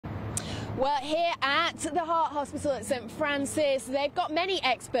Well, here at the Heart Hospital at St Francis, they've got many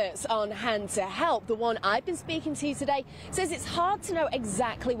experts on hand to help. The one I've been speaking to today says it's hard to know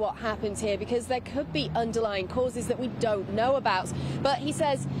exactly what happened here because there could be underlying causes that we don't know about. But he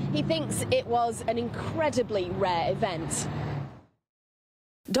says he thinks it was an incredibly rare event.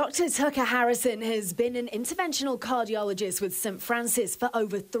 Dr. Tucker Harrison has been an interventional cardiologist with St Francis for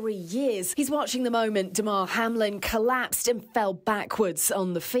over 3 years. He's watching the moment Damar Hamlin collapsed and fell backwards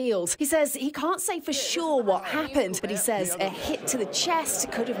on the field. He says he can't say for sure what happened, but he says a hit to the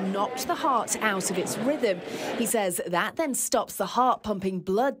chest could have knocked the heart out of its rhythm. He says that then stops the heart pumping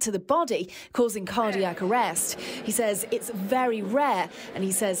blood to the body, causing cardiac arrest. He says it's very rare, and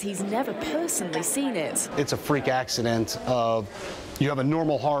he says he's never personally seen it. It's a freak accident of you have a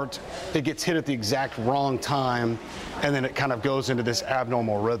normal heart, it gets hit at the exact wrong time, and then it kind of goes into this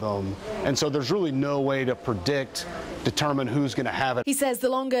abnormal rhythm. And so there's really no way to determine who's going to have it. He says the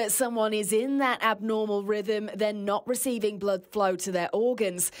longer someone is in that abnormal rhythm, they're not receiving blood flow to their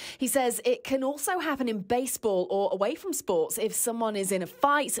organs. He says it can also happen in baseball or away from sports if someone is in a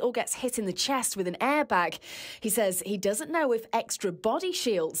fight or gets hit in the chest with an airbag. He says he doesn't know if extra body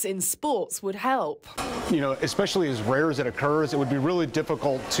shields in sports would help. You know, especially as rare as it occurs, it would be really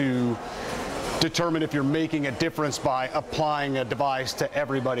difficult to determine if you're making a difference by applying a device to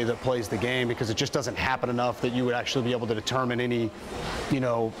everybody that plays the game, because it just doesn't happen enough that you would actually be able to determine any,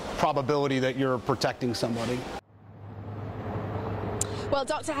 probability that you're protecting somebody. Well,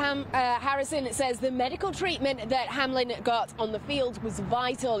 Dr. Harrison says the medical treatment that Hamlin got on the field was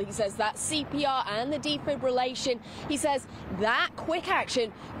vital. He says that CPR and the defibrillation, he says that quick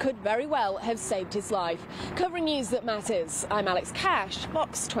action could very well have saved his life. Covering news that matters, I'm Alex Cash,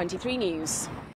 Fox 23 News.